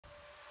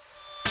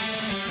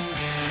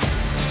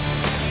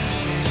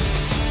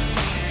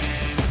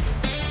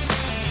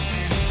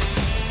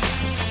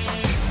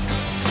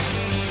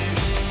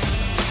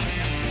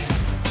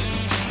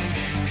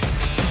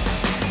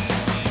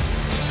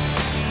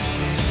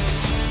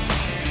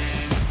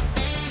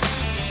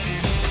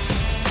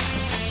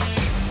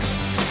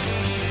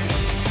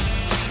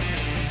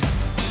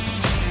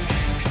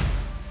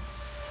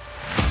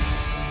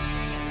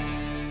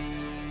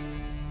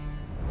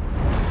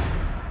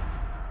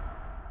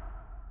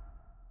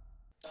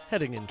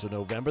Heading into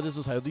November, this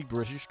is how the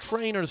British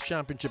Trainers'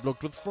 Championship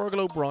looked, with Fergal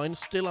O'Brien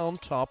still on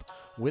top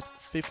with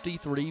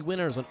 53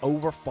 winners and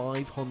over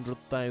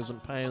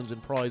 £500,000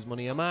 in prize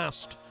money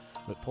amassed,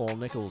 with Paul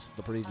Nicholls,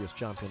 the previous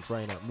champion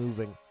trainer,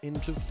 moving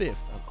into 5th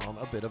and on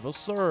a bit of a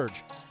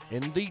surge.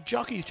 In the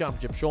Jockeys'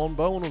 Championship, Sean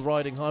Bowen was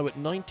riding high with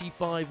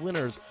 95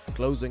 winners,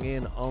 closing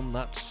in on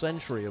that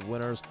century of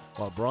winners,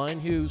 while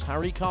Brian Hughes,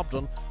 Harry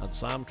Cobden and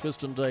Sam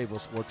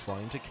Twiston-Davis were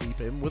trying to keep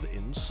him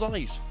within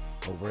sight.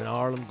 Over in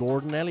Ireland,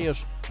 Gordon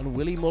Elliott and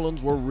Willie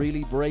Mullins were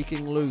really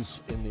breaking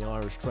loose in the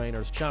Irish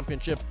Trainers'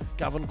 Championship.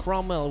 Gavin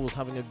Cromwell was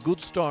having a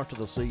good start to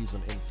the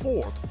season in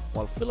 4th,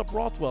 while Philip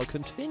Rothwell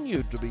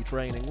continued to be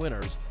training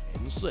winners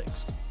in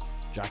 6th.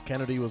 Jack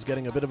Kennedy was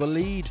getting a bit of a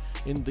lead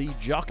in the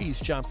Jockeys'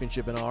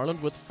 Championship in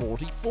Ireland with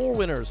 44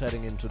 winners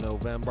heading into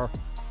November,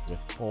 with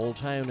Paul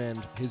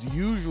Townend, his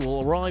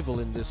usual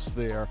rival in this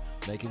sphere,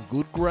 making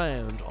good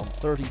ground on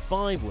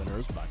 35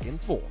 winners back in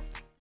 4th.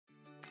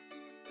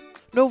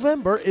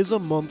 November is a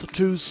month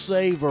to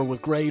savour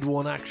with Grade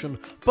 1 action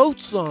both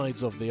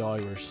sides of the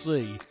Irish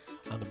Sea,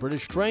 and the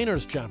British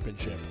Trainers'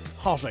 Championship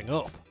hotting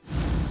up.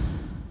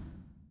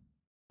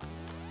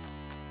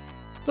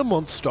 The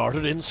month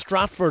started in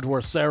Stratford,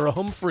 where Sarah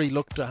Humphrey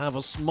looked to have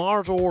a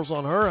smart horse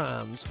on her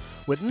hands,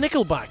 with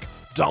Nickelback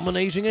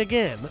dominating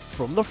again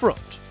from the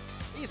front.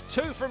 He's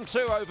 2 from 2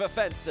 over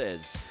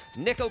fences.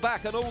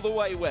 Nickelback an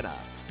all-the-way winner.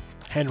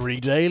 Henry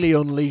Daly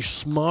unleashed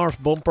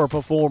smart bumper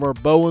performer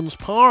Bowen's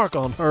Park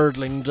on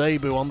hurdling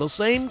debut on the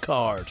same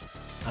card,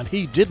 and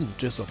he didn't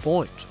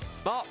disappoint.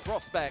 Smart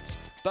prospect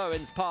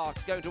Bowen's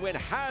Park's going to win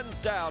hands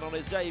down on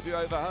his debut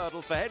over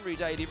hurdles for Henry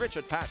Daly.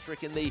 Richard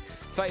Patrick in the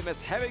famous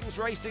Hemmings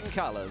Racing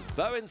colours.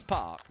 Bowen's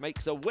Park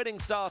makes a winning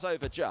start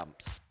over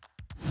jumps.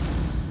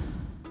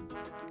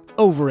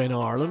 Over in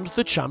Ireland,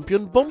 the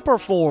champion bumper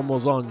form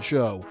was on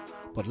show,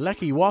 but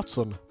Lecky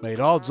Watson made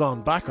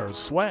odds-on backers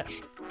sweat.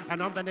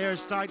 And on the near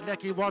side,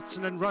 Lecky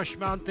Watson and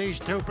Rushmount, these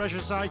two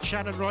pressure side,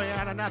 Shannon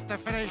Royale, and at the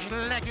finish,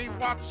 Lecky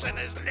Watson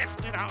is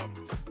lifted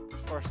home.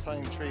 First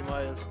time 3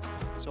 miles,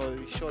 so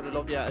he showed a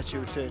lovely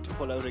attitude to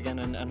pull out again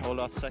and hold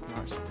off the second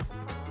horse.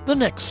 The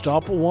next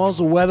stop was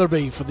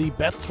Wetherby for the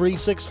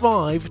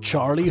Bet365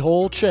 Charlie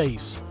Hall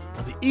Chase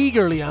and the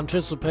eagerly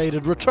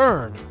anticipated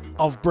return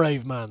of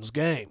Brave Man's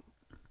Game.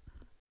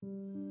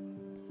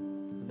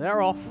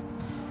 They're off.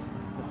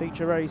 The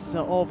feature race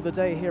of the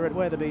day here at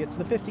Wetherby. It's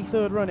the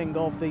 53rd running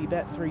of the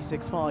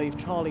Bet365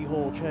 Charlie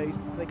Hall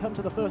Chase. They come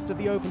to the first of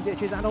the open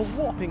ditches, and a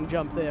whopping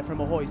jump there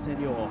from Ahoy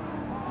Senor.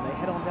 And they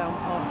head on down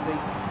past the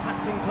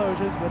packed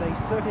enclosures with a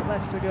circuit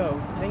left to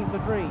go. Paint the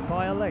green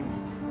by a length.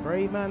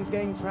 Brave Man's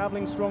Game,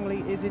 travelling strongly,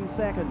 is in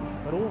second,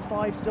 but all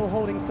 5 still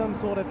holding some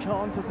sort of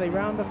chance as they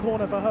round the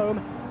corner for home.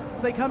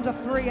 As they come to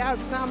 3 out,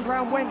 Sam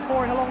Brown went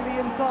for it along the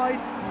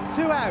inside.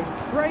 2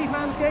 out, Brave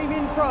Man's Game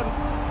in front.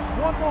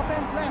 1 more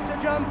fence left to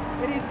jump.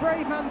 It is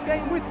Brave Man's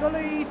Game with the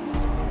lead.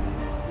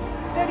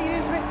 Steadied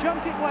into it,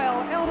 jumped it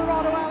well.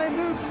 Eldorado Allen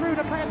moves through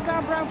to press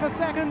Sam Brown for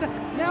second.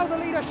 Now the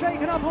leader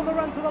shaken up on the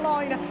run to the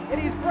line. It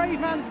is Brave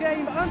Man's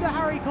Game under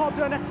Harry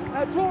Cobden,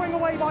 drawing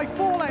away by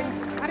 4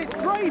 lengths. And it's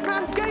Brave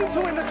Man's Game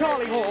to win the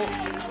Charlie Hall.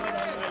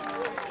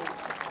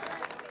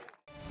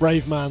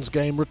 Brave Man's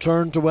Game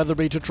returned to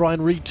Wetherby to try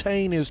and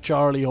retain his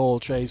Charlie Hall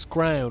Chase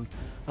crown,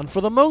 and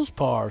for the most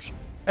part,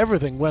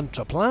 everything went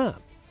to plan.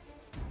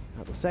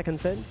 At the second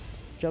fence,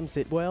 jumps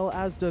it well,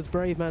 as does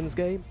Brave Man's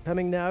Game.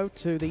 Coming now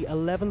to the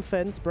 11th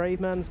fence,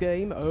 Brave Man's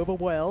Game over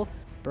well.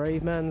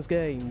 Brave Man's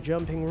Game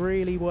jumping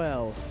really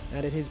well,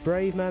 and it is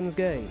Brave Man's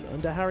Game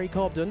under Harry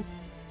Cobden.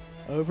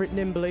 Over it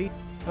nimbly,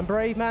 and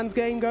Brave Man's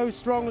Game goes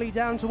strongly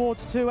down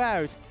towards 2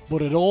 out.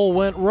 But it all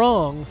went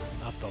wrong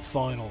at the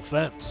final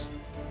fence.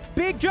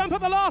 Big jump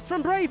at the last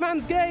from Brave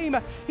Man's Game.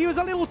 He was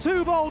a little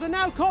too bold, and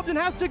now Cobden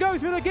has to go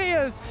through the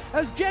gears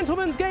as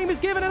Gentleman's Game is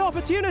given an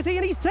opportunity,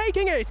 and he's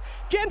taking it.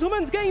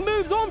 Gentleman's Game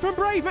moves on from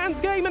Brave Man's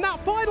Game, and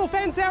that final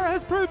fence error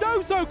has proved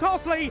oh so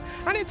costly,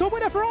 and it's a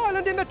winner for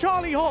Ireland in the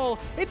Charlie Hall.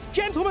 It's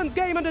Gentleman's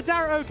Game under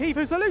Darragh O'Keefe,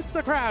 who salutes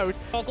the crowd.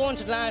 Well, going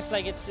to the last,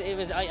 like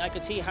I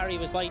could see Harry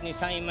was biding his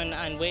time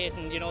and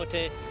waiting, you know,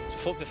 to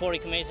before he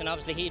committed, and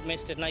obviously he'd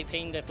missed it and I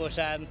pinged it, but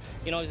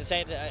you know, as I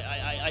said,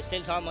 I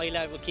still thought my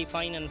lad would keep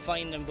finding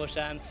him, but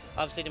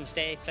obviously the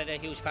mistake played a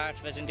huge part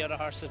of it in the other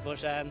horses,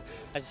 but as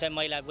I said,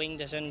 my lad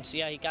winged it, and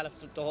yeah, he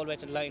galloped the whole way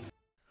to the line.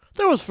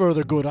 There was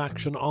further good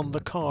action on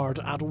the card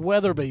at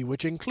Wetherby,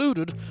 which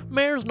included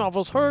Mayor's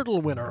Novice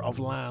Hurdle winner of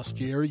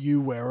last year,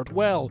 You Wear It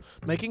Well,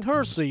 making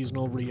her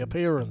seasonal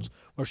reappearance,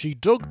 where she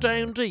dug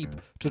down deep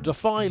to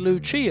defy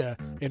Lucia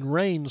in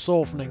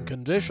rain-softening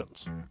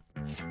conditions.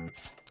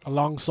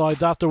 Alongside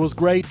that, there was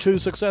Grade 2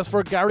 success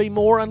for Gary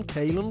Moore and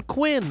Caelan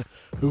Quinn,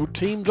 who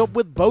teamed up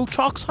with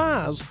Botox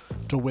Has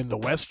to win the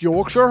West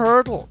Yorkshire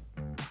Hurdle.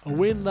 A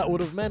win that would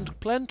have meant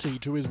plenty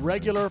to his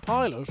regular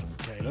pilot,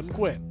 Caelan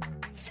Quinn.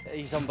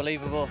 He's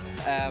unbelievable.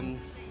 I'm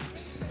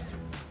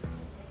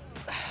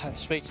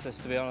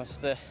speechless, to be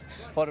honest.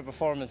 What a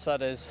performance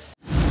that is.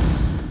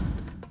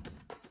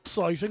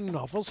 Exciting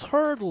novice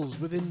hurdles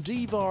with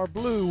Indivar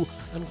Blue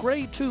and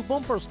Grade 2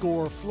 bumper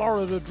score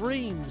Florida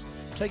Dreams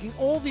taking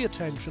all the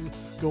attention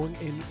going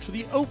into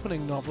the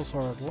opening novice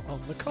hurdle on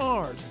the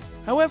card.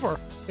 However,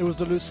 it was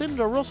the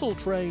Lucinda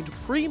Russell-trained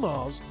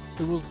Primoz,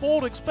 who was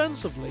bought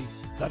expensively,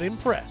 that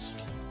impressed.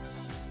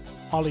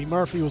 Ollie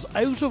Murphy was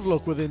out of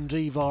luck with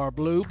Indivar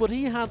Blue, but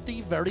he had the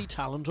very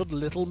talented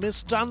Little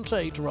Miss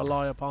Dante to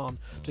rely upon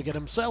to get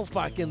himself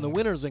back in the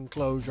winner's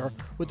enclosure,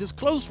 with his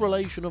close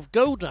relation of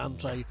Go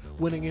Dante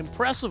winning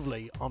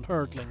impressively on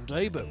hurdling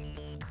debut.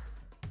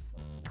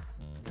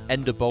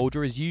 Ender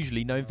Bolger is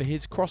usually known for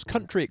his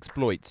cross-country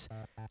exploits.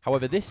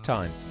 However, this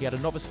time he had a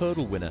novice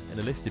hurdle winner in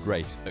a listed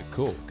race at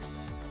Cork.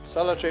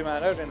 Solitary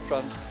man out in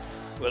front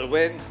will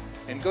win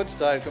in good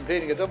style,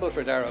 completing a double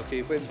for Darragh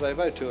O'Keefe, wins by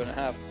about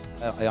 2.5.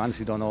 I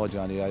honestly don't know,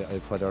 Johnny,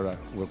 whether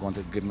we're going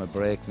to give him a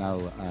break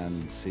now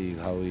and see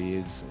how he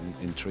is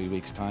in 3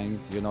 weeks' time.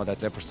 You know, that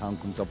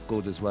Leopardstown comes up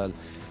good as well.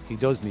 He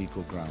does need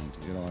good ground,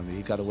 you know, and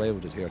he got away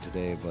with it here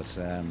today, but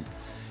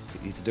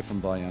he's a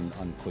different boy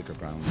on quicker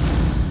ground.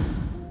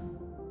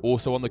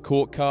 Also on the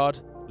Cork card,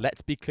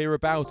 let's be clear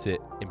about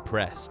it,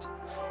 impressed.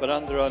 But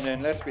on the run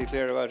in, let's be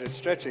clear about it,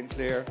 Stretching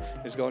Clear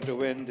is going to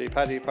win the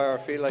Paddy Power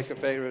Feel Like a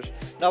Favourite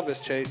Novice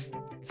Chase.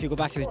 If you go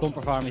back to his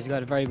bumper farm, he's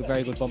got a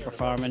very good bumper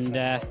farm, and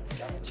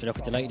so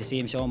look, delighted to see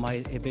him show him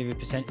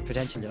his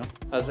potential, you know.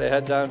 As they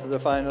head down to the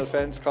final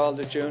fence, called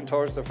the tune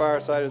towards the far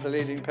side of the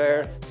leading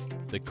pair.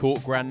 The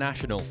Cork Grand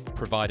National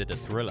provided a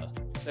thriller.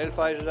 They'll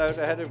fight it out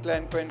ahead of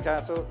Glen Quinn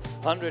Castle.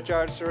 100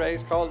 yards to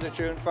race, called the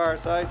tune far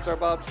side. Sir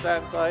Bob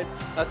stand side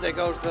as they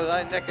go to the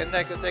line, neck and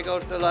neck as they go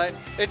to the line.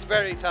 It's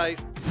very tight.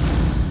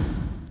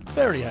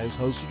 Berryhouse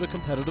hosted a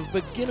competitive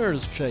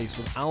beginners chase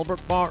with Albert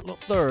Bartlett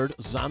third,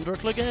 Xander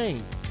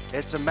Clegane.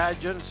 It's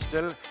Imagine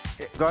still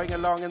going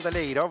along in the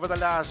lead. Over the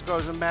last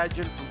goes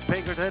Imagine from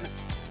Pinkerton.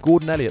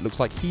 Gordon Elliott looks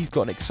like he's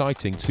got an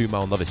exciting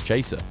 2-mile novice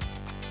chaser.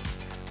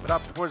 But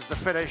up towards the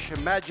finish,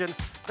 Imagine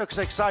looks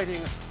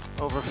exciting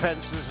over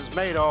fences, has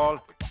made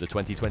all. The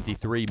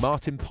 2023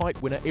 Martin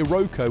Pipe winner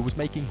Iroko was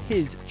making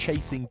his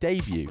chasing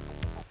debut.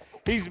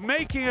 He's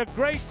making a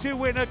Grade 2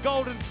 winner,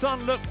 Golden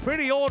Sun, look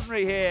pretty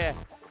ordinary here.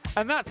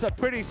 And that's a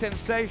pretty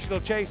sensational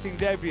chasing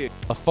debut.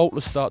 A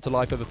faultless start to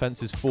life over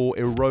fences for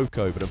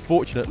Iroko, but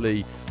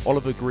unfortunately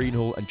Oliver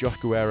Greenhall and Josh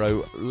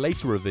Guerrero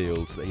later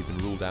revealed that he'd been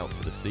ruled out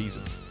for the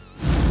season.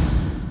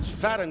 It's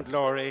Fat and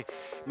Glory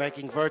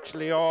making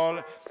virtually all.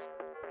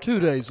 2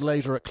 days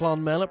later at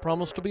Clonmel, it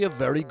promised to be a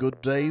very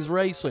good day's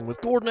racing, with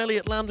Gordon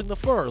Elliott landing the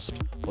first,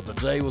 but the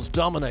day was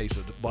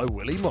dominated by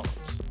Willie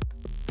Mullins.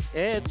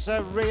 It's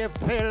a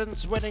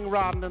reappearance winning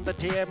run in the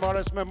T.A.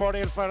 Morris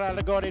Memorial for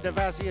Allegory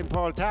Devassi and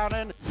Paul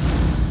Townend.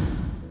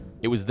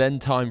 It was then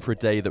time for a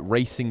day that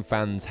racing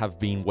fans have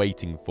been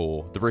waiting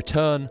for. The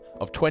return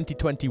of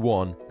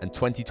 2021 and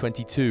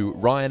 2022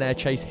 Ryanair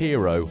Chase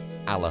hero,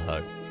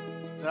 Allaho.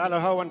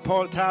 Allaho and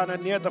Paul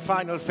Townend near the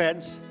final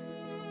fence.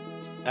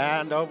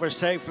 And over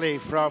safely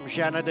from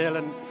Shanadil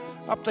and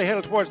up the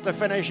hill towards the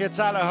finish, it's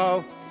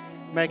Allaho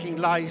making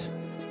light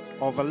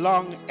of a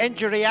long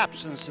injury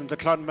absence in the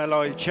Clonmel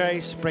Oil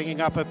Chase,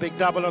 bringing up a big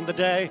double on the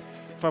day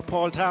for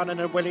Paul Townend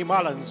and Willie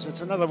Mullins.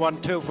 It's another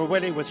 1-2 for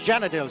Willie with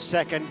Shanadil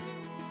second.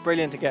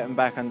 Brilliant to get him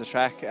back on the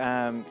track.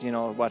 You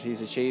know what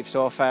he's achieved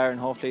so far, and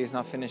hopefully he's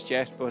not finished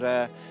yet,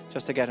 but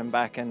just to get him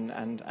back and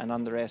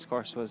on the race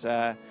course was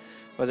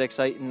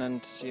exciting,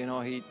 and you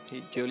know he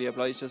duly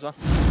obliged as well.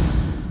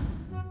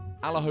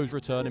 Allaho's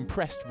return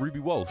impressed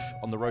Ruby Walsh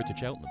on the road to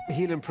Cheltenham.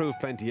 He'll improve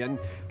plenty, and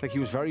like he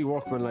was very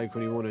workmanlike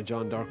when he won a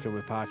John Durkin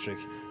with Patrick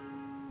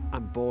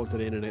and bolted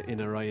in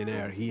a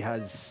Ryanair. He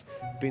has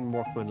been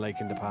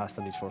workmanlike in the past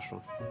on his first run.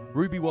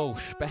 Ruby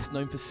Walsh, best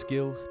known for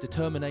skill,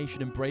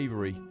 determination and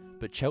bravery,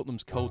 but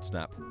Cheltenham's cold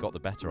snap got the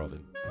better of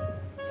him.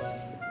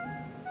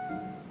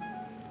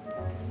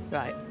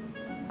 Right,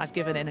 I've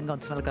given in and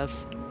gone to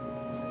Milgos.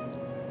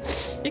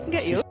 You can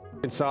get yours.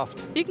 It's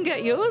soft. You can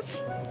get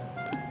yours.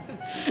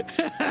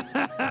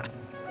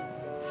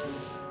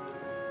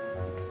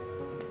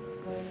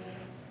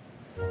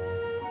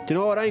 Do you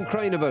know what I'm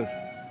crying about?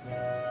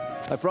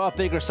 I brought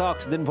bigger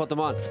socks and didn't put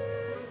them on.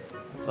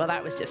 Well,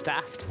 that was just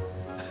daft.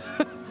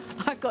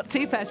 I've got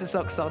 2 pairs of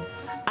socks on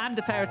and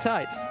a pair of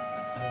tights.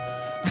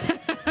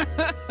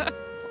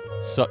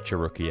 Such a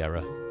rookie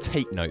error.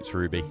 Take notes,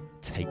 Ruby.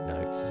 Take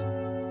notes.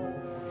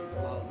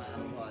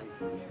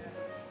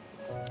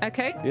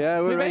 Okay. Yeah,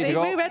 we're ready to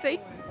go. We're ready.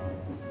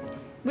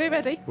 We're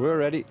ready. We're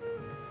ready.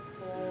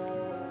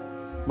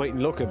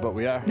 Mightn't look it, but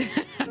we are.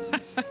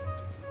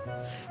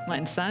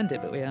 Mightn't sound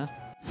it, but we are.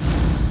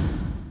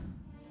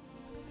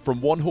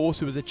 From one horse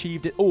who has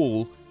achieved it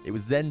all, it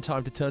was then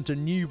time to turn to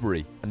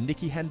Newbury, and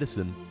Nicky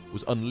Henderson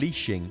was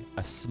unleashing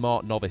a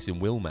smart novice in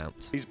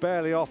Wilmount. He's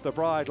barely off the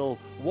bridle.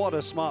 What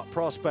a smart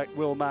prospect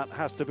Wilmount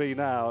has to be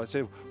now. It's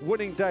a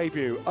winning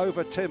debut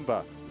over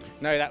Timber.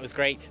 No, that was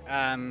great.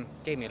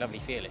 Gave me a lovely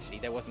feel, actually.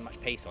 There wasn't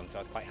much pace on, so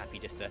I was quite happy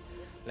just to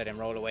let him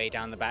roll away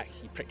down the back.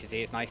 He pricked his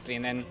ears nicely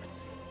and then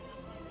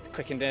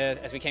quickened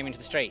as we came into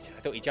the straight. I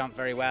thought he jumped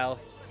very well.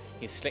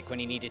 He was slick when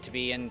he needed to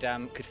be and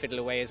could fiddle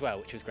away as well,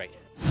 which was great.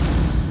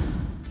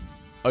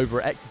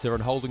 Over at Exeter on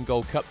Holden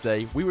Gold Cup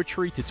Day, we were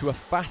treated to a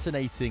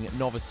fascinating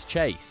novice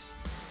chase.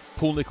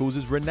 Paul Nicholls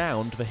is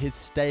renowned for his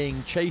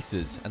staying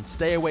chases, and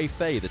Stay Away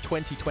Faye, the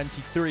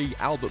 2023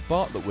 Albert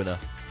Bartlett winner,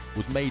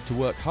 was made to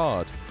work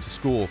hard to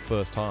score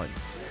first time.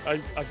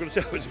 I've got to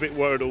say I was a bit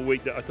worried all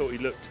week that I thought he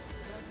looked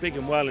big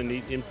and well and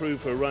he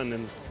improved for a run,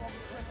 and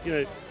you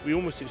know, we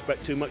almost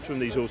expect too much from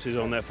these horses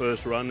on their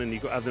first run, and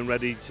you've got to have them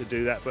ready to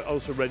do that, but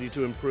also ready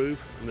to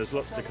improve, and there's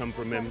lots to come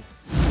from him.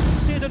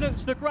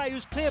 Danux the Grey,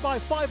 who's clear by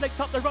 5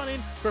 lengths up the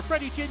run-in for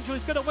Freddie Ginger,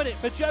 who's going to win it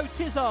for Joe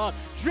Tizard.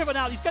 Driven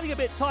out, he's getting a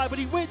bit tired, but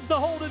he wins the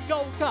Holden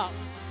Gold Cup.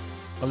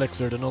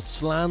 Elixir de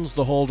Nuts lands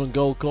the Holden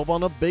Gold Cup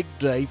on a big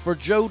day for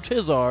Joe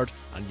Tizard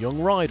and young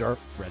rider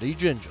Freddie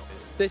Ginger.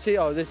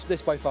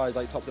 This by far is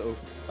like top little.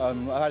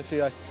 I had a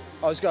few.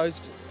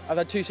 I've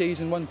had 2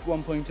 seasons,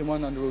 one point and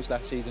one under rules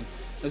last season.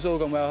 It's all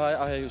gone well.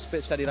 I was a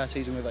bit steady last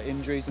season with like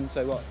injuries and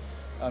so what.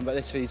 But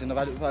this season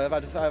I've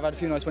had a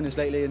few nice winners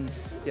lately, and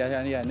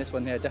and this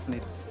one here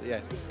definitely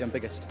the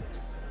biggest.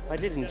 I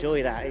did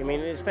enjoy that. I mean,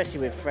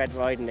 especially with Fred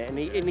riding it, and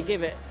he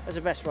gave it as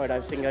the best ride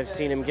I think I've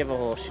seen him give a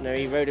horse. You know,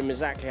 he rode him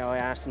exactly how I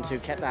asked him to,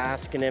 kept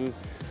asking him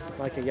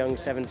like a young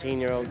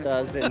 17-year-old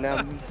does, and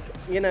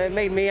you know, it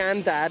made me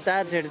and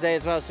Dad's here today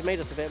as well, so it made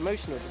us a bit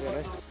emotional, to be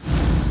honest.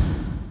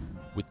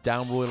 With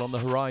Down Royal on the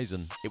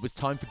horizon, it was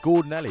time for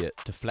Gordon Elliott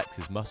to flex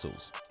his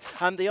muscles.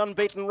 And the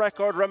unbeaten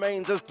record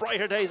remains as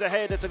brighter days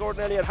ahead. It's a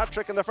Gordon Elliott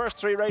hat-trick in the first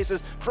 3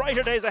 races.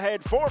 Brighter days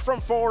ahead, 4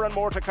 from 4 and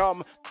more to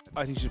come.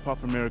 I think she's a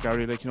proper mare,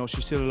 Gary. Like, you know,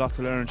 she's still a lot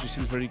to learn. She's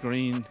still very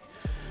green,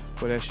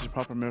 but she's a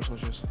proper mare, so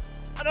she is.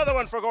 Another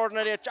one for Gordon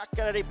Elliott. Jack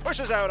Kennedy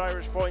pushes out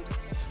Irish Point.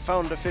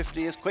 Found a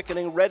 50 is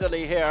quickening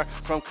readily here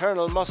from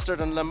Colonel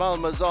Mustard and Le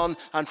Malmaison,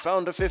 and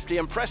Found a 50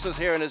 impresses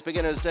here in his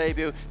beginner's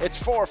debut. It's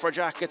 4 for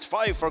Jack, it's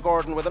 5 for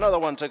Gordon with another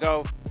one to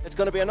go. It's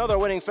going to be another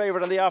winning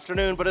favourite in the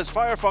afternoon, but as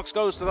Firefox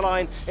goes to the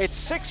line, it's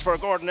 6 for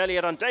Gordon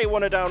Elliott on day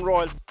 1 of Down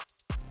Royal.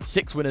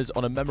 6 winners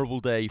on a memorable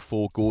day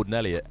for Gordon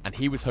Elliott, and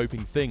he was hoping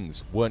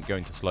things weren't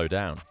going to slow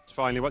down.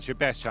 Finally, what's your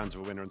best chance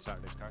of a winner on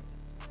Saturday's card?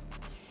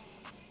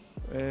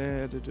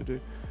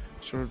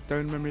 Sure,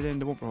 down memory lane,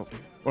 the bumper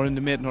hopefully, or in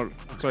the maiden hurdle.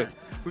 Sorry,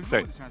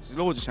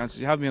 loads of chances.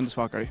 You have me on the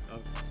spot, Gary.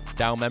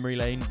 Down memory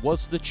lane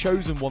was the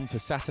chosen one for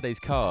Saturday's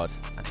card,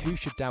 and who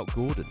should doubt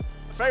Gordon?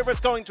 Favourites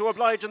going to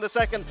oblige in the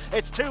second.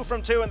 It's 2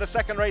 from 2 in the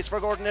second race for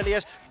Gordon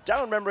Elliott.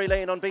 Down memory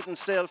lane unbeaten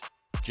still.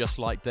 Just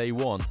like day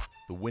 1,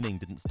 the winning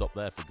didn't stop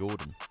there for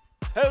Gordon.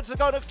 Who's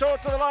going to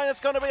towards the line?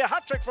 It's going to be a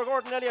hat-trick for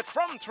Gordon Elliott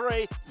from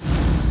 3.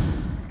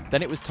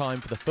 Then it was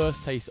time for the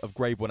first taste of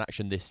Grade 1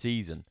 action this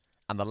season,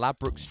 and the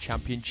Ladbrokes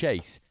Champion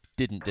Chase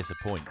didn't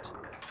disappoint.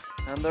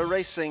 And they're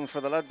racing for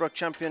the Ladbroke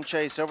Champion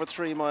Chase over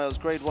 3 miles,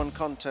 Grade 1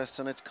 contest,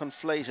 and it's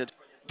conflated.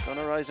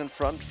 Gonna rise in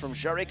front from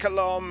Jerry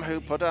Colombe,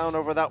 who put down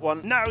over that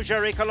one. Now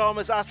Jerry Colombe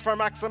has asked for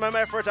maximum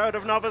effort out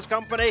of Novice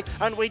Company,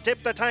 and we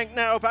dip the tank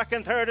now. Back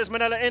in third is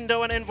Manila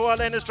Indo, and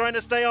Invoalin is trying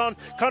to stay on.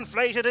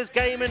 Conflated is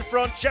game in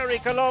front. Jerry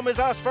Colombe has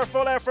asked for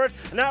full effort.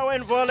 Now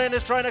Invoalin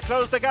is trying to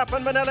close the gap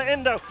on Manila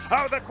Indo.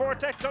 Oh, the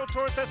quartet go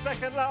towards the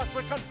second last,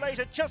 but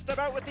Conflated just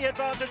about with the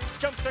advantage.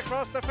 Jumps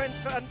across the fence,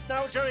 and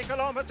now Jerry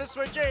Colombe has to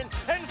switch in.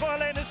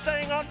 Invoalin is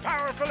staying on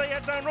powerfully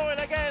at Down Royal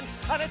again,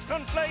 and it's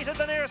Conflated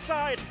the near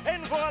side.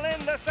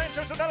 Invoalin the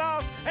centre to the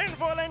last.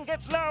 Invoalin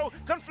gets low.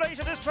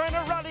 Conflated is trying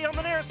to rally on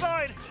the near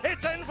side.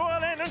 It's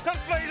Invoalin and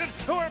Conflated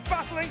who are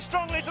battling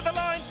strongly to the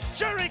line.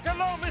 Jerry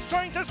Colombe is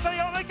trying to stay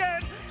on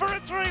again for a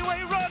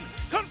 3-way run.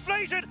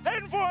 Conflated,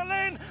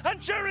 Invoalin and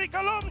Jerry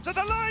Colombe to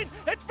the line.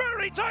 It's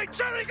very tight.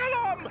 Jerry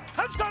Colombe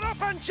has gone up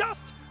and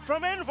just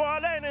from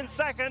Invoalin in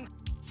second.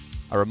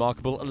 A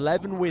remarkable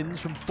 11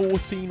 wins from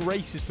 14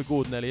 races for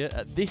Gordon Elliott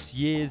at this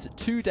year's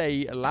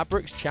 2-day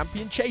Ladbrokes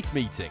Champion Chase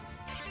meeting.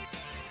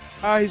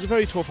 He's a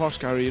very tough horse,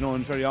 Gary, you know,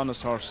 and very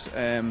honest horse.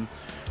 You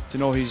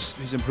know,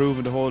 he's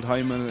improving the whole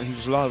time, and I think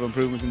there's a lot of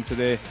improvement in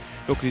today.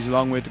 Look, he's a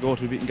long way to go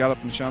to be beating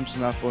Gallop and Champs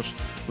and that, but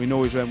we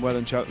know he's ran well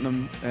in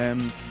Cheltenham. I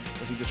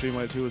think the 3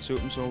 mile 2 will suit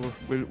him, so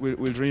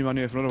we'll dream on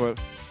here for another while.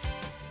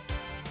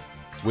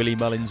 Willie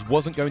Mullins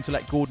wasn't going to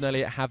let Gordon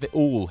Elliott have it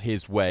all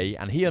his way,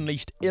 and he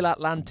unleashed Il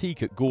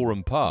Atlantique at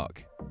Gorham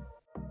Park.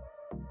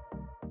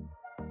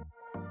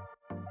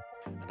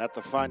 At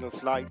the final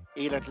flight,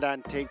 Il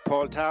Atlantique,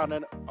 Paul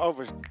Townend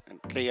over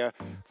and clear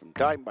from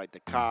Dime by the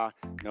car.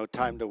 No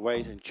time to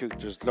wait, and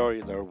Chuter's Glory,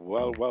 they're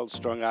well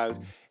strung out.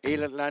 Il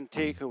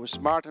Atlantique, who was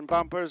smart in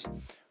bumpers,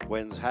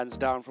 wins hands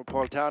down for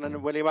Paul Townend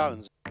and Willie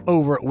Mullins.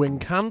 Over at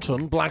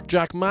Wincanton,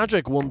 Blackjack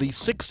Magic won the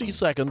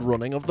 62nd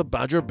running of the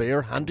Badger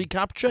Beer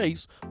Handicap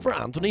Chase for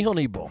Anthony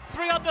Honeybull.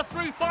 3 under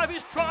through 5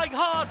 is trying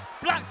hard.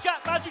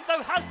 Blackjack Magic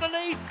though has the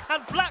lead,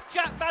 and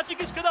Blackjack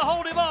Magic is going to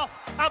hold him off.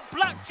 And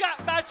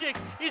Blackjack Magic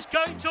is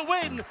going to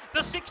win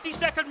the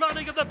 62nd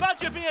running of the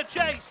Badger Beer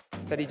Chase.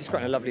 But he just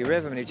got in a lovely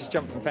rhythm and he just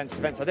jumped from fence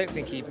to fence. I don't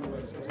think he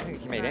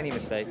made any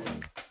mistake.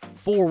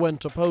 4 went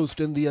to post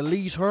in the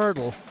elite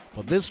hurdle,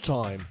 but this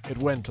time it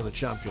went to the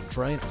champion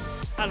trainer.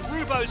 And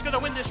Rubo's going to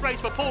win this race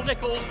for Paul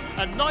Nicholls.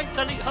 A 9th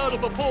elite hurdle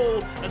for Paul,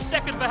 a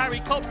 2nd for Harry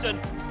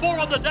Compton, 4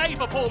 on the day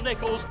for Paul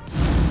Nicholls.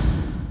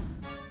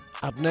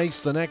 At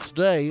Naas the next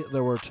day,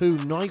 there were 2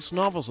 nice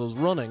novices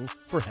running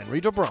for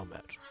Henry de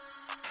Bromet.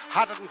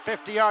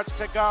 150 yards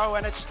to go,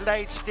 and it's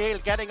Slade Steele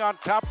getting on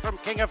top from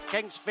King of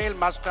Kingsfield.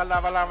 Must a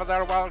level over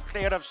there, well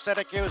clear of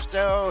Syracuse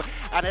too.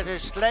 And it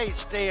is Slade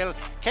Steele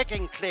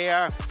kicking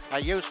clear. A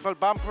useful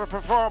bumper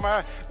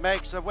performer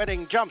makes a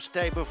winning jump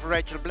debut for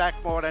Rachel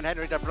Blackmore and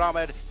Henry de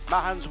Bromhead.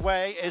 Mahan's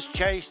Way is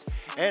chased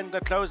in the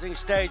closing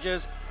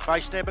stages by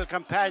stable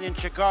companion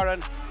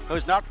Chigoran,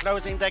 who's not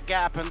closing the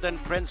gap, and then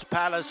Prince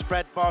Palace,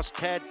 Spread Boss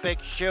Ted,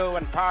 Big Shoe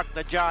and Park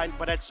the Giant,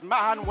 but it's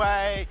Mahan's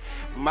Way.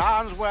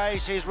 Mahan's Way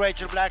sees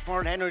Rachel Blackmore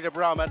and Henry de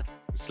Bromhead.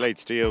 Slade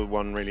Steele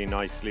won really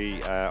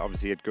nhưng.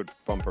 Obviously had good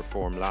bumper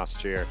form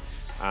last year,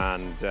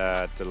 and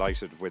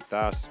delighted with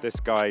that. This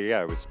guy,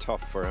 yeah, it was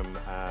tough for him,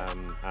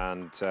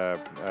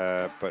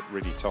 but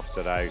really toughed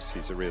it out.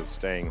 He's a real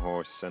staying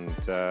horse, and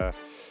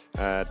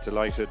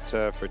delighted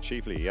for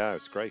Cheveley. Yeah,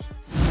 it's great.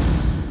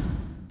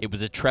 It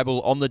was a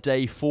treble on the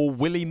day for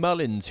Willie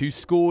Mullins, who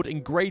scored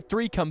in Grade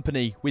 3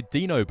 company with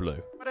Dino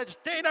Blue. But it's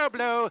Dino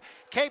Blue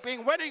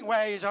keeping winning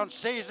ways on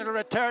seasonal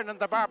return in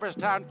the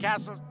Barberstown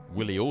Castle.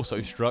 Willie also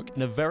struck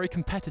in a very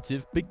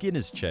competitive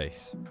beginner's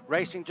chase.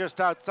 Racing just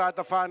outside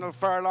the final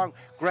furlong,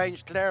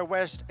 Grange Clare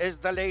West is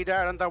the leader,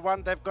 and the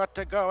one they've got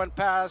to go and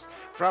pass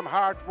from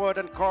Hartwood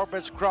and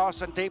Corbett's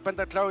Cross, and deep in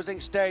the closing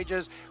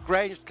stages,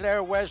 Grange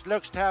Clare West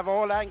looks to have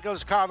all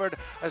angles covered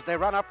as they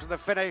run up to the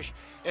finish.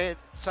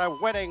 It's a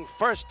winning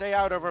first day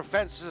out over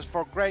fences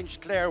for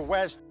Grange Clare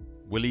West.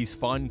 Willie's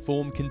fine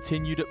form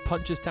continued at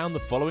Punchestown the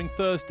following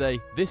Thursday,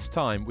 this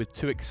time with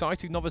two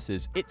exciting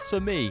novices, It's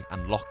For Me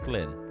and Loch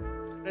Lynn.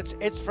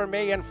 It's For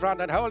Me in front,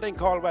 and holding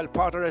Caldwell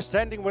Potter.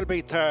 Ascending will be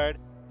third.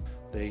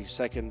 The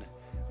second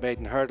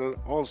maiden hurdle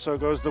also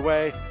goes the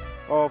way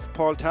of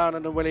Paul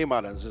Townend and Willie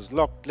Mullins, as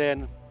Loch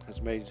Lynn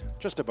has made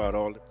just about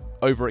all.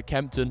 Over at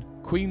Kempton,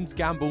 Queen's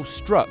Gamble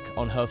struck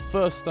on her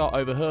first start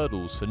over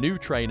hurdles for new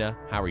trainer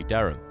Harry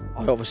Derham.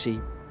 I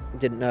obviously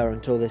didn't know her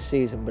until this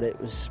season, but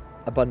it was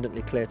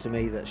abundantly clear to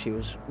me that she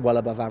was well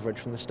above average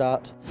from the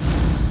start.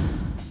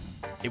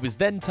 It was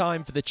then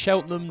time for the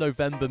Cheltenham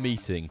November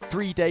meeting.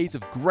 3 days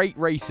of great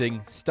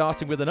racing,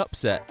 starting with an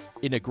upset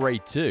in a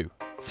Grade 2.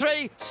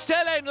 Three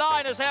still in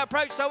line as they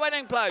approach the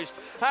winning post,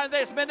 and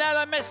this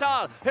Manila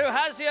Missile, who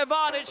has the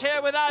advantage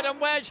here with Adam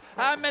Wedge,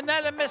 and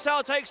Manila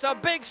Missile takes a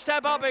big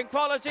step up in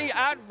quality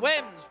and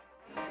wins.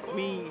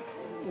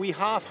 We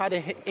half had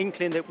an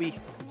inkling that we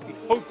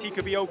hoped he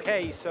could be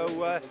okay, so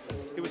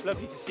it was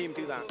lovely to see him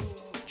do that.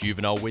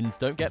 Juvenile wins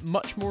don't get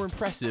much more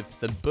impressive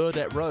than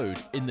Burdett Road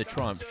in the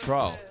Triumph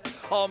Trial.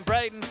 On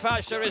Braden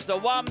Fasher is the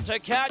one to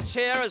catch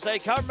here as they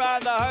come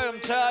round the home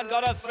turn,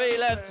 got a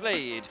 3-length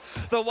lead.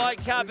 The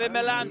white cap in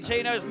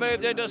Milantino's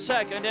moved into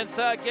second. In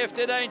third,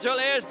 Gifted Angel.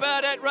 Here's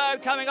Burdett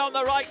Road coming on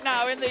the right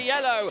now in the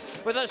yellow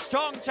with a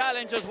strong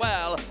challenge as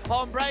well.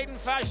 On Braden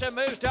Fasher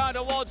moves down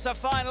towards the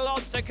final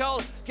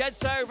obstacle,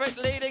 gets over it,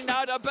 leading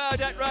now to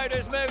Burdett Road,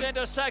 who's moved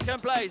into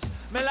second place.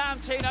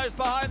 Milantino's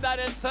behind that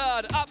in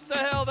third. Up the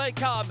hill they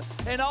come.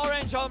 In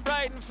orange on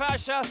Braden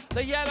Fasher,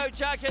 the yellow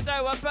jacket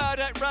though of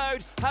Burdett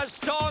Road has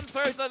stormed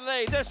through the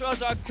lead. This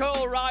was a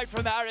cool ride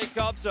from Harry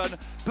Compton.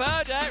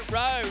 Burdett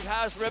Road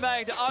has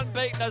remained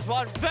unbeaten, as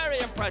won very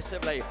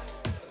impressively.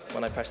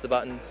 When I pressed the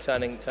button,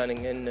 turning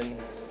in,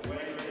 and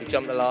he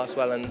jumped the last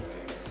well and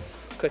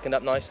quickened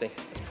up nicely.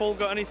 Has Paul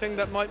got anything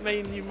that might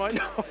mean you might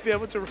not be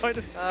able to ride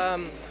it?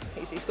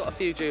 He's got a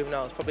few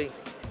juveniles, probably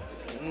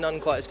none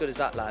quite as good as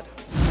that lad.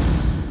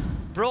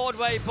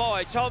 Broadway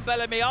Boy, Tom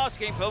Bellamy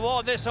asking for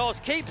more. This horse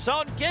keeps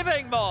on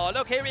giving more.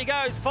 Look, here he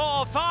goes, 4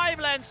 or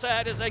 5 lengths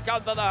ahead as they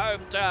come to the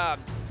home turn.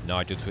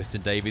 Nigel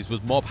Twiston-Davies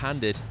was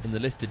mob-handed in the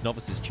listed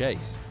novices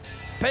chase.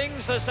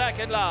 Pings the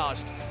second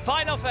last.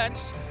 Final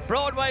fence,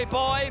 Broadway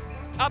Boy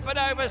up and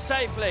over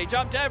safely.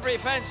 Jumped every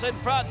fence in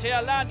front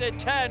here, landed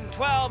 10,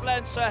 12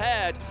 lengths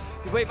ahead.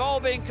 We've all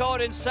been caught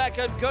in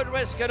second. Good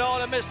Risk and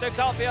All and Mr.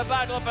 Coffee a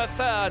battle for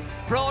third.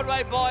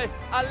 Broadway Boy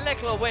a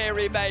little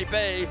weary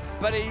maybe,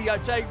 but he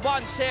made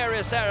one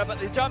serious error, but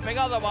the jumping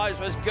otherwise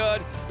was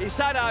good. He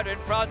sat out in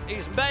front.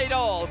 He's made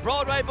all.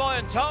 Broadway Boy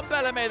and Tom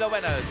Bellamy the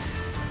winners.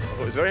 I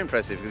thought it was very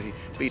impressive because he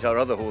beat our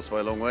other horse by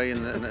a long way,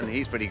 and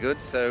he's pretty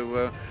good,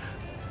 so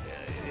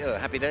yeah,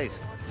 happy days.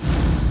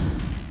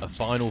 A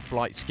final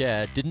flight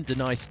scare didn't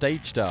deny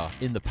Stage Star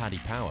in the Paddy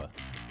Power.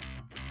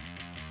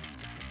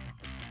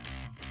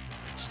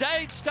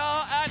 Stage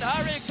Star and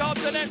Harry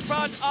Compton in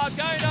front are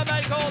going to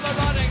make all the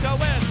running to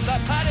win the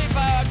Paddy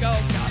Power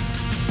Gold Cup.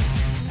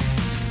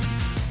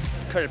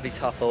 Incredibly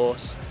tough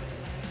horse.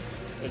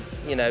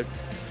 He,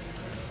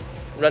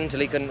 run till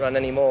he couldn't run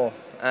anymore,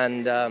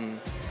 and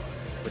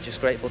we're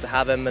just grateful to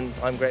have him, and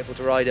I'm grateful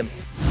to ride him.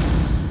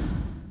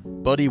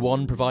 Buddy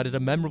One provided a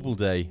memorable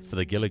day for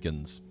the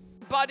Gilligans.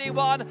 Buddy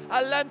One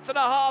a length and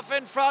a half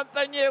in front.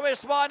 The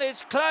newest one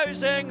is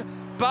closing.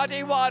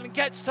 Buddy One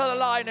gets to the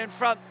line in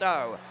front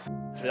though.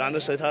 To be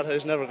honest, I thought I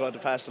was never going to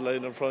pass the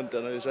line in front,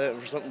 and I was waiting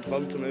for something to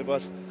come to me,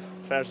 but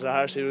fair to the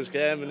horse, he was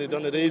game, and he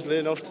done it easily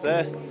enough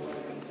today.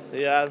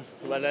 Yeah,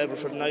 well able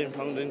for the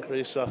 £9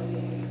 increase, so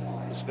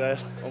it's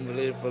great.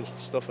 Unbelievable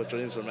stuff what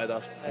dreams are made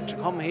of. To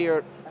come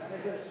here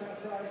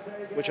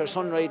with your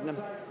son riding him,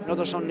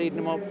 another son leading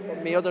him up.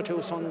 My other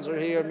two sons are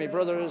here, my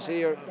brother is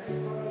here.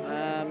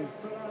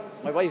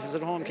 My wife is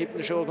at home keeping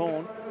the show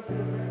going.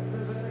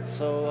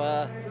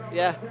 So,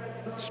 yeah,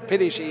 it's a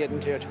pity she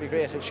isn't here. To be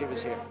great if she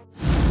was here.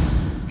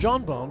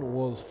 John Bunn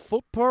was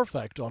foot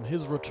perfect on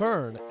his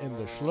return in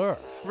the Schlur.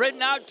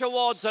 Ridden out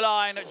towards the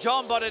line,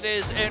 John Bonnet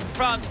is in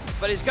front,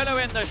 but he's going to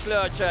win the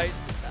Schlur Chase.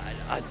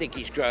 I think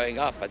he's growing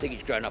up. I think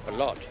he's grown up a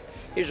lot.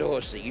 He's a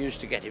horse that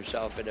used to get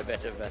himself in a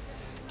bit of a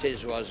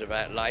tiz-was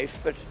about life,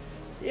 but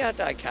yeah,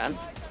 I can,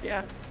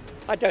 yeah.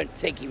 I don't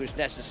think he was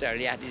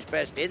necessarily at his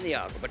best in the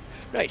Argo, but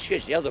no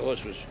excuse, the other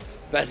horse was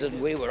better than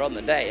we were on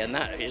the day, and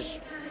that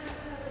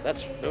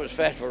was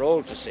fair for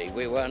all to see.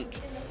 We weren't,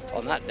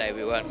 on that day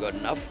we weren't good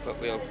enough,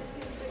 but we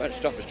won't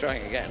stop us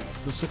trying again.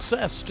 The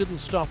success didn't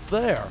stop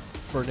there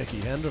for Nicky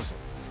Henderson.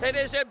 It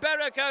is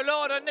Iberico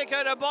Lord and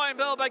Nico de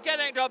Boinville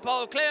beginning to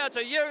pull clear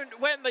to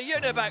win the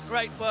Univac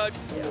Great Word.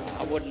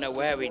 I wouldn't know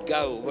where we'd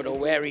go, or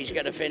where he's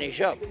going to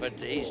finish up, but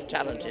he's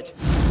talented.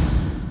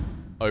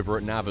 Over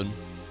at Navan,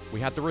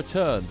 we had the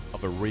return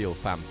of a real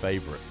fan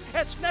favourite.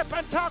 It's nip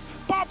and tuck.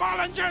 Bob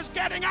Ollinger's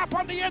getting up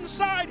on the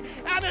inside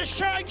and is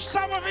showing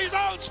some of his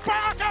old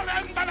sparkle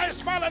into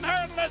this Mullen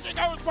hurdle as he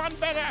goes one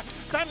better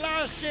than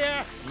last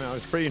year. I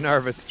was pretty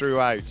nervous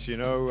throughout, you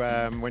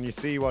know, when you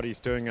see what he's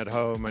doing at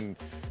home and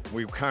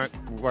we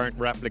weren't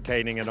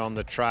replicating it on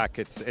the track.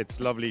 It's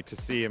lovely to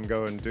see him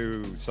go and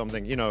do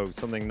something, you know,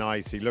 something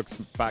nice. He looks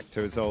back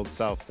to his old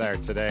self there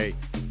today.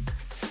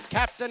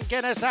 Captain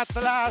Guinness at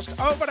the last,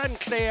 over and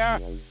clear.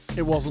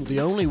 It wasn't the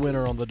only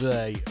winner on the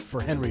day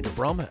for Henry de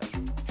Bromhead.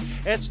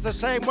 It's the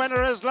same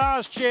winner as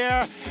last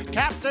year.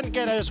 Captain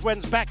Guinness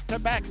wins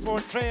back-to-back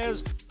 4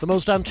 trays. The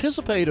most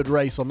anticipated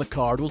race on the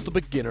card was the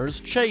Beginner's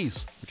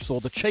Chase, which saw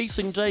the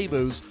chasing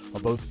debuts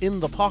of both In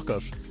the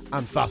Pocket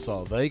and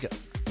Facile Vega.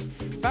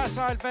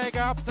 Facile Vega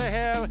up the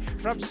hill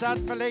from San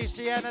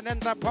Felicien and In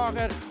the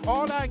Pocket.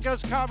 All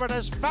angles covered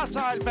as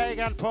Facile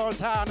Vega and Paul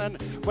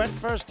Tannen went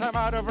first time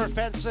out over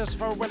fences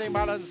for Willie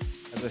Mullins.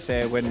 As I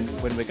say,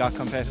 when we got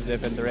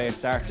competitive and the race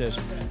started,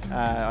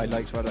 I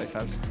liked what I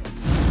felt.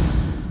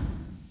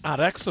 At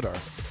Exeter,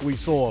 we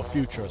saw a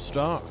future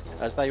star.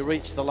 As they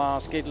reached the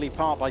last, Gidley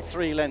Park by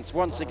 3 lengths.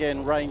 Once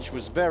again, range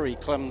was very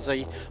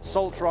clumsy.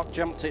 Salt Rock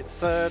jumped it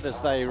third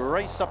as they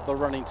race up the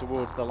running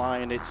towards the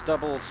line. It's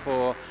doubles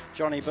for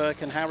Johnny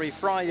Burke and Harry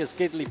Fry as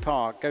Gidley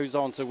Park goes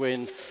on to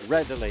win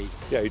readily.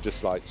 Yeah, you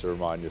just like to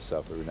remind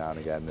yourself every now and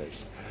again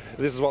this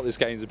is what this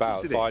game's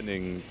about,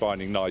 finding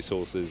nice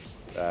horses,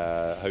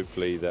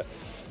 hopefully that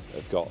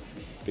have got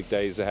big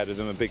days ahead of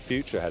them and big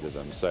future ahead of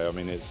them. So, I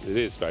mean, it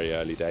is very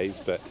early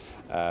days, but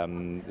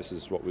this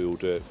is what we all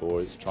do it for,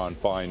 is try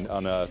and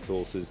unearth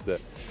horses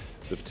that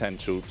the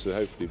potential to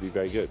hopefully be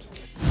very good.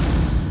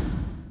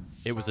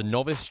 It was a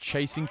novice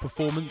chasing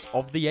performance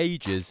of the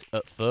ages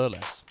at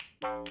Thurles.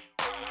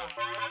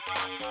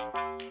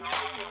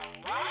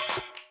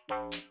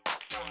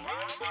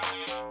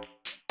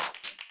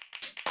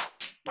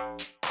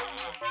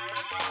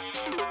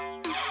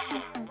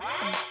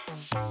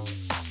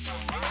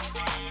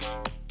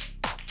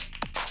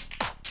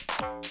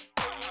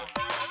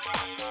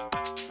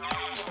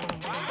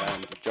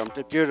 Jumped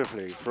it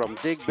beautifully from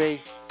Digby,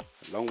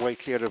 a long way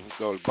clear of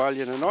Gold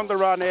Bullion, and on the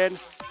run in,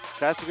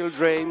 Classical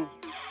Dream.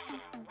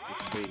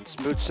 It's been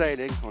smooth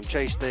sailing on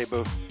chase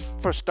debut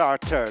for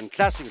start turn,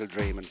 Classical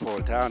Dream and Paul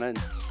Townend.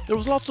 There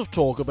was lots of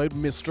talk about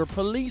Mr.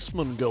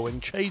 Policeman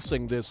going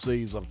chasing this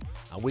season,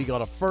 and we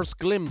got a first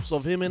glimpse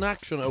of him in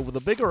action over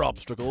the bigger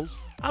obstacles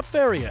at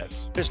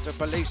Fairyhouse. Mr.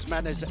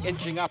 Policeman is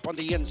inching up on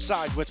the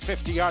inside with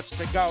 50 yards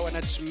to go, and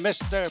it's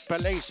Mr.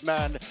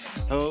 Policeman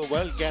who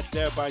will get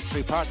there by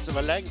 3/4 of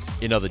a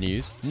length. In other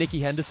news, Nicky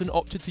Henderson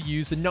opted to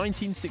use the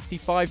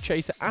 1965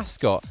 chase at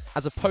Ascot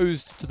as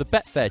opposed to the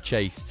Betfair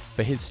Chase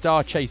for his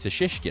star chaser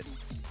Shishkin.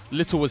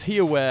 Little was he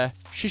aware,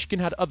 Shishkin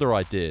had other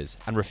ideas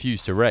and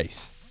refused to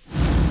race.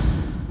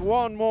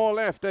 One more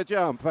left to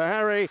jump for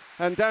Harry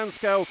and Dan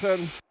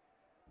Skelton,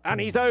 and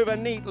he's over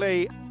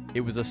neatly. It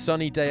was a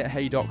sunny day at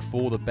Haydock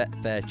for the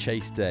Betfair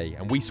Chase Day,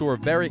 and we saw a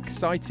very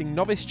exciting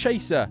novice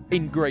chaser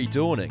in Grey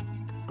Dawning.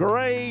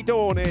 Grey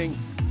Dawning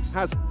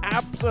has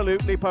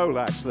absolutely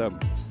poleaxed them.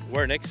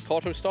 Where next?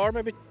 Auto Star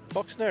maybe?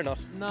 Boxing or not?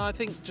 No, I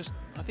think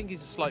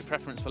he's a slight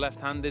preference for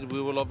left-handed.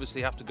 We will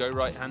obviously have to go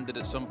right-handed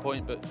at some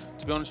point, but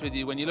to be honest with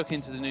you, when you look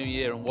into the new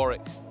year and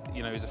Warwick,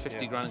 you know, is a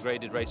 50 grand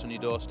graded race on your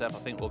doorstep, I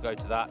think we'll go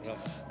to that. Yeah.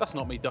 That's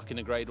not me ducking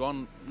a grade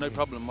 1, no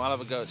problem. I'll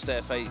have a go at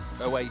Stair Fate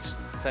away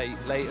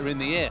later in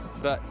the year.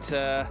 But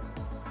yeah,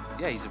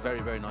 he's a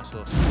very, very nice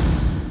horse.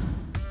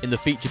 In the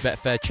feature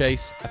Betfair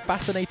Chase, a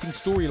fascinating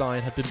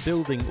storyline had been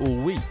building all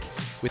week,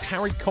 with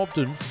Harry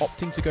Cobden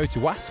opting to go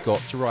to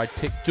Ascot to ride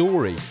Pick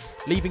Dory,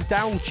 leaving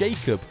Darryl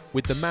Jacob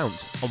with the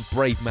mount on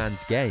Brave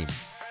Man's Game.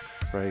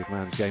 Brave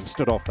Man's Game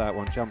stood off that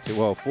one, jumped it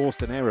well,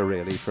 forced an error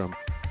really from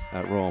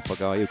Royal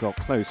Pagaille, who got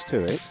close to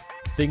it.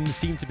 things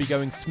seemed to be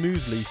going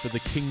smoothly for the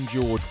King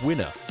George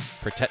winner.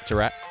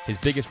 Protectorat, his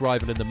biggest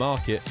rival in the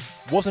market,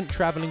 wasn't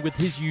travelling with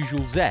his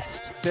usual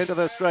zest. Into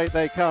the straight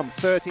they come,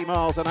 30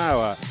 miles an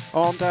hour,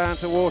 on down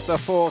towards the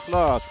fourth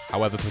last.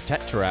 However,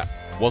 Protectorat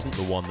wasn't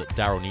the one that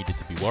Darrell needed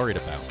to be worried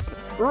about.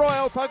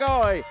 Royal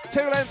Pagoi, 2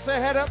 lengths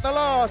ahead at the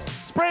last.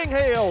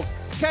 Spring-heeled,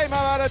 came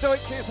out of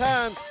Deutsch's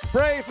hands.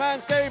 Brave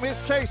Man's Game is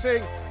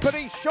chasing, but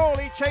he's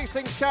surely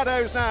chasing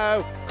shadows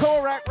now.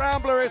 Korak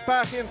Rambler is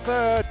back in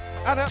third,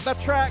 and at the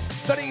track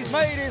that he's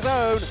made his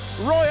own,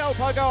 Royal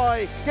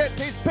Pagoi gets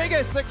his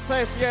biggest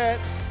success yet,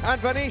 and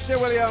Venetia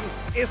Williams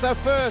is the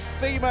first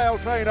female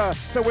trainer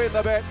to win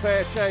the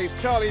Betfair Chase.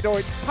 Charlie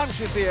Deutsch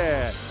punches the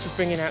air. Just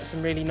bringing out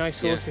some really nice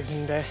horses,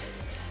 and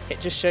it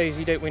just shows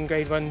you don't win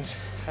Grade 1s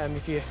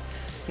if you're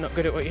not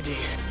good at what you do.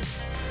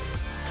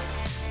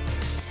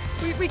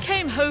 We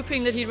came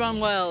hoping that he'd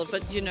run well,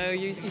 but you know,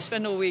 you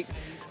spend all week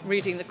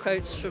reading the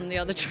quotes from the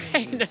other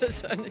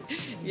trainers and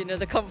you know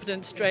the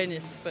confidence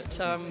drain. But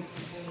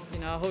you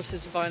know, our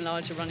horses by and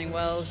large are running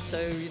well,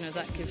 so you know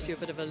that gives you a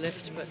bit of a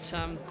lift. But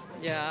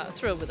yeah,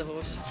 thrilled with the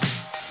horse.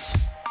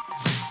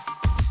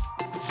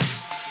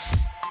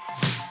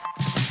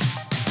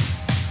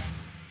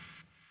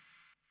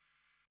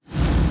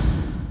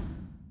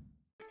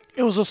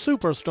 It was a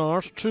super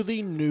start to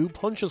the new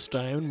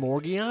Punchestown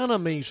Morgiana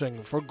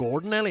meeting for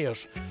Gordon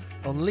Elliott,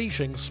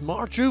 unleashing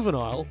smart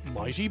juvenile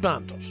Mighty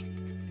Bandit.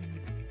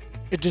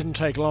 It didn't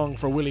take long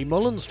for Willie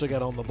Mullins to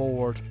get on the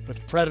board, with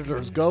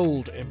Predator's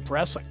Gold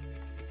impressing.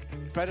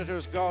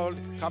 Predator's Gold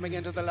coming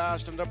into the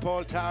last under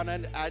Paul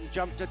Townend and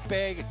jumped it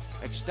big,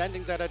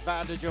 extending that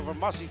advantage over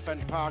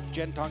Mossyfen Park,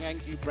 Gentong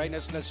Enki,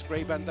 Brainisness,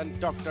 Scriband and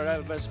Dr.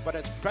 Elvis. But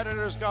it's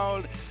Predator's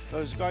Gold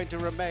who's going to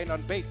remain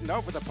unbeaten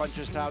over the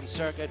Punchestown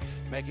circuit,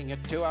 making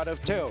it 2 out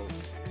of 2.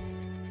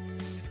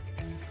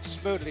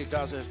 Smoothly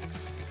does it.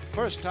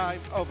 First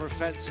time over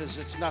fences,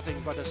 it's nothing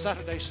but a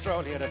Saturday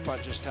stroll here at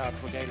Punchestown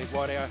for Gaelic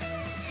Warrior,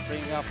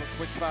 bringing up a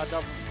quick bad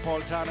up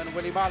Paul Townend and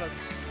Willie Mullins.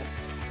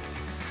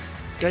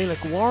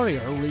 Gaelic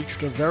Warrior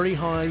reached a very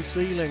high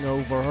ceiling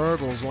over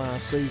hurdles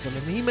last season,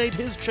 and he made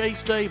his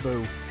chase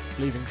debut,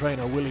 leaving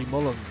trainer Willie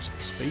Mullins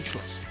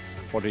speechless.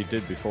 What he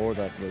did before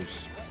that was,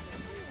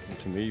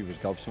 to me, was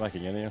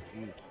gobsmacking anyhow.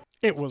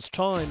 It was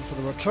time for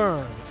the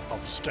return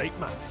of State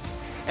Man.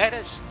 It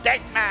is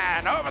State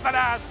Man over the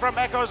dance from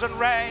Echoes and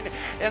Rain.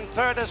 In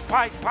third is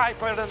Pied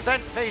Piper and then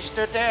Feast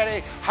to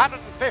Dairy.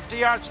 150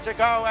 yards to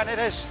go, and it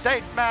is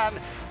State Man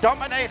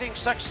dominating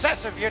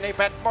successive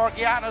Unibet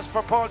Morgianas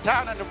for Paul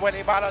Townend and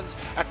Willie Mullins.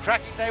 A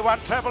cracking day one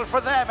treble for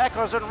them.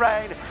 Echoes and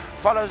Rain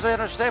follows in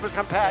a stable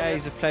companion. Yeah,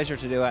 he's a pleasure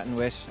to do it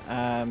with.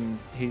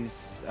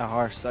 He's a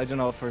horse. I don't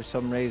know, for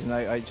some reason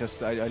I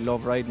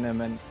love riding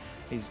him, and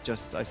he's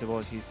just, I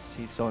suppose he's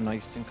so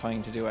nice and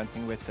kind to do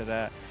anything with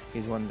that.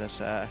 He's one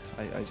that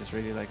I just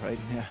really like riding.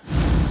 Yeah.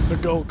 The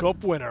Gold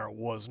Cup winner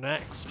was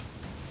next.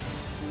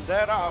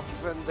 They're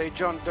off in the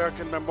John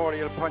Durkin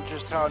Memorial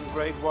Punchestown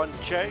Grade 1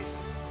 Chase.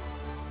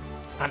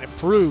 And it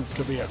proved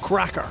to be a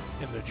cracker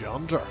in the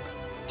John Durkin.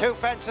 2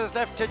 fences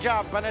left to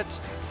jump, and it's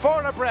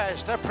 4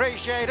 abreast.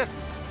 Appreciate it.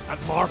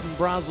 And Martin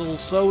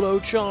Brazel's solo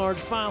charge,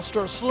 fast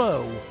or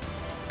slow,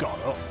 got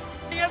up.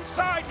 The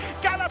inside,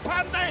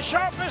 Galopande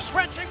Shop is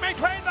switching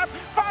between them.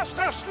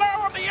 Faster Slow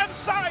on the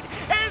inside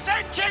is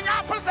inching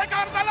up as they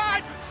go to the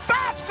line.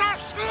 Faster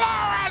Slow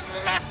has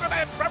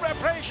lifted it from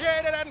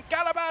Appreciated, and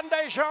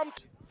Galopande Shop.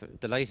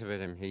 Delighted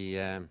with him.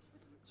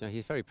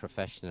 He's very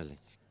professional.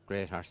 He's a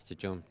great horse to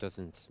jump.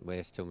 Doesn't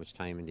waste too much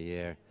time in the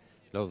air.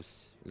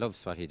 Loves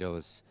what he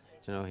does.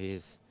 You know,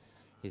 he's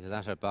a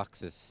lot of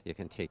boxes you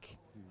can tick,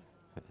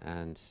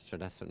 and sure,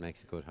 that's what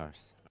makes a good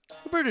horse.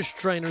 The British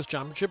Trainers'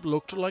 Championship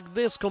looked like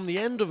this come the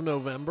end of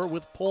November,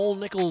 with Paul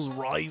Nicholls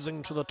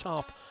rising to the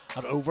top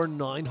at over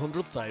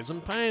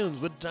 £900,000,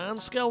 with Dan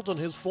Skelton,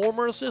 his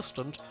former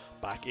assistant,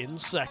 back in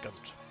second.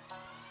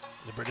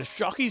 In the British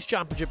Jockeys'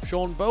 Championship,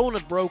 Sean Bowen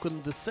had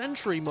broken the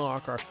century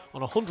marker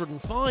on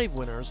 105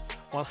 winners,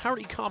 while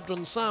Harry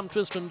Cobden, Sam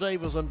Tristan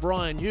Davis and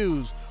Brian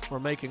Hughes were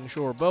making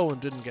sure Bowen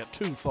didn't get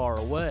too far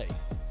away.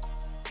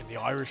 In the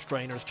Irish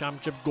Trainers'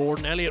 Championship,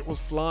 Gordon Elliott was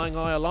flying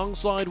high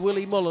alongside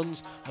Willie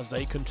Mullins as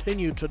they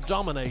continued to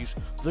dominate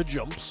the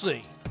jump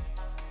scene.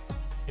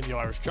 In the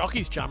Irish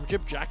Jockeys'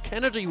 Championship, Jack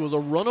Kennedy was a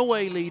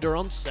runaway leader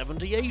on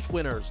 78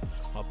 winners,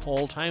 while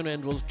Paul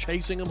Townend was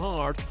chasing him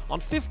hard on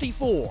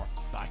 54,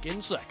 back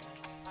in second.